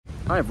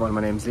Hi everyone,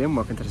 my name's Liam.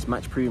 Welcome to this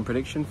match preview and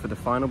prediction for the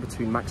final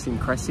between Maxime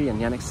Cressy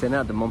and Jannik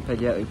at the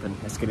Montpellier Open.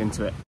 Let's get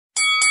into it.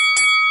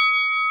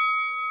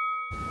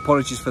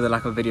 Apologies for the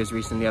lack of videos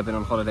recently. I've been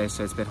on holiday,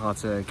 so it's been hard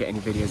to get any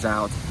videos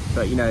out.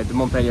 But you know, the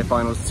Montpellier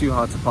finals, too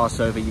hard to pass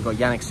over. You've got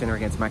Jannik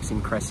against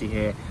Maxime Cressy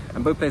here,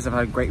 and both players have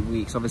had great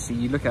weeks. Obviously,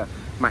 you look at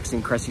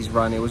Maxime Cressy's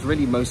run, it was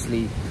really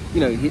mostly,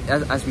 you know,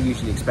 as we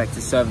usually expect,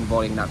 his serve and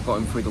volleying that got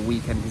him through the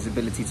week, and his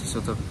ability to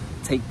sort of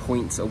take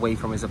points away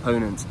from his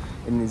opponent.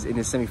 In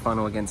his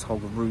semi-final against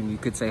Holger Rune, you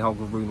could say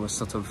Holger Rune was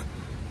sort of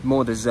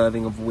more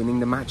deserving of winning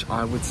the match,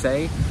 I would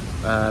say.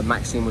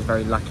 Maxime was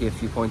very lucky a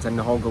few points, and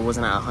Holger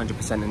wasn't at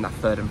 100% in that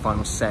third and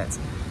final set,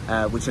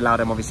 which allowed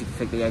him obviously to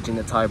take the edge in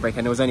the tiebreak.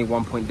 And there was only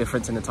 1 point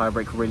difference in the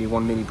tiebreak, really,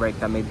 one mini break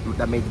that made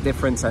the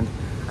difference, and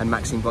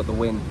Maxime got the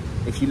win.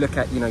 If you look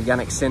at, you know,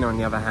 Jannik Sinner on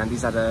the other hand,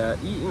 he's had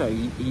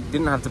he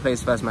didn't have to play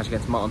his first match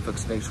against Martin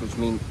Fuchsovich, which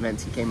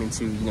meant he came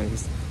into, you know,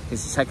 his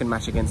second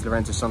match against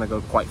Lorenzo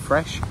Sonego quite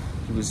fresh.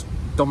 He was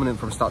dominant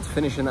from start to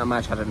finish in that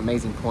match, had an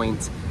amazing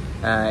point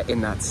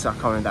in that, I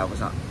can't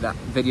remember, that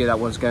video that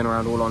was going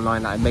around all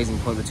online, that amazing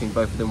point between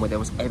both of them where there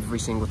was every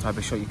single type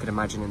of shot you could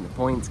imagine in the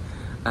point.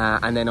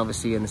 And then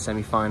obviously in the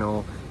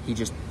semi-final, he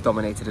just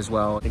dominated as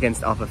well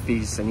against Arthur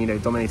Fils, and, you know,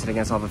 dominated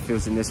against Arthur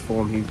Fils in this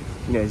form, who,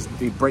 you know, is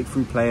the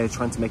breakthrough player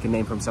trying to make a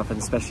name for himself, and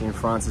especially in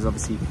France is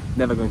obviously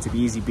never going to be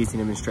easy. Beating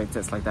him in straight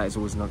sets like that is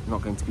always not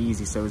going to be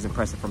easy, so it was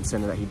impressive from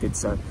Sinner that he did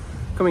so.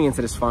 Coming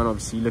into this final,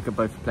 obviously you look at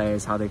both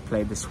players, how they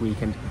played this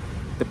week, and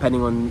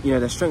depending on, you know,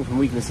 their strengths and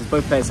weaknesses,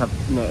 both players have,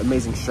 you know,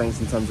 amazing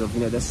strengths in terms of, you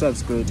know, their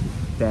serve's good,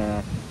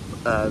 their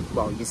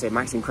well, you can say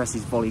Maxime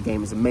Cressy's volley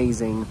game is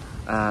amazing,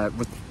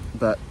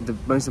 but the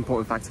most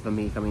important factor for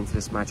me coming into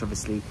this match,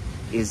 obviously,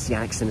 is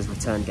Jannik Sinner's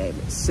return game.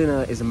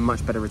 Sinner is a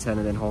much better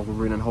returner than Holger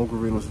Rune, and Holger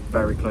Rune was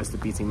very close to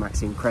beating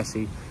Maxime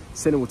Cressy.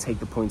 Sinner will take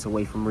the points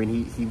away from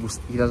Rune. He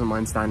doesn't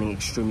mind standing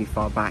extremely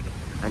far back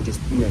and just,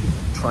 you know,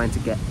 trying to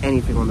get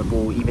anything on the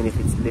ball, even if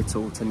it's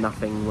little to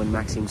nothing when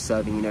Maxime's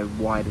serving, you know,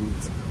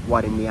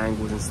 widening the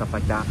angles and stuff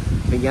like that.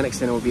 I think Jannik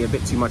Sinner will be a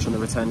bit too much on the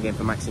return game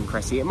for Maxime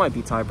Cressy. It might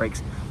be tie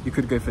breaks. You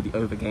could go for the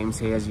over games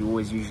here, as you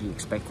always usually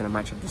expect in a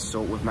match of this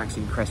sort with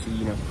Maxime Cressy,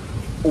 you know,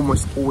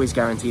 almost always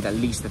guaranteed at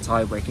least a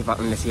tie break,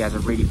 unless he has a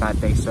really bad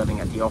day serving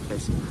at the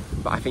office.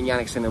 But I think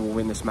Jannik Sinner will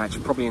win this match,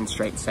 probably in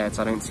straight sets.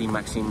 I don't see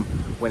Maxime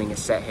winning a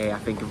set here. I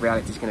think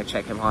reality is going to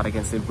check him hard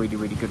against a really,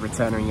 really good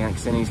returner in Jannik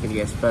Sinner. He's going to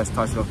get his first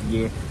title of the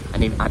year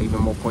and add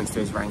even more points to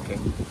his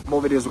ranking.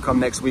 More videos will come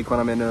next week when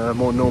I'm in a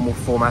more normal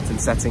format and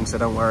setting, so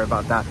don't worry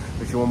about that.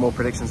 If you want more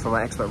predictions from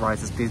my expert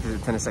writers, please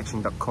visit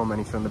tennissection.com, and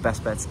if you want the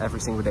best bets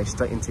every single day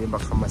straight into your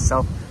inbox from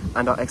myself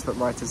and our expert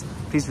writers,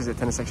 please visit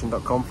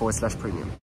tennissection.com/premium.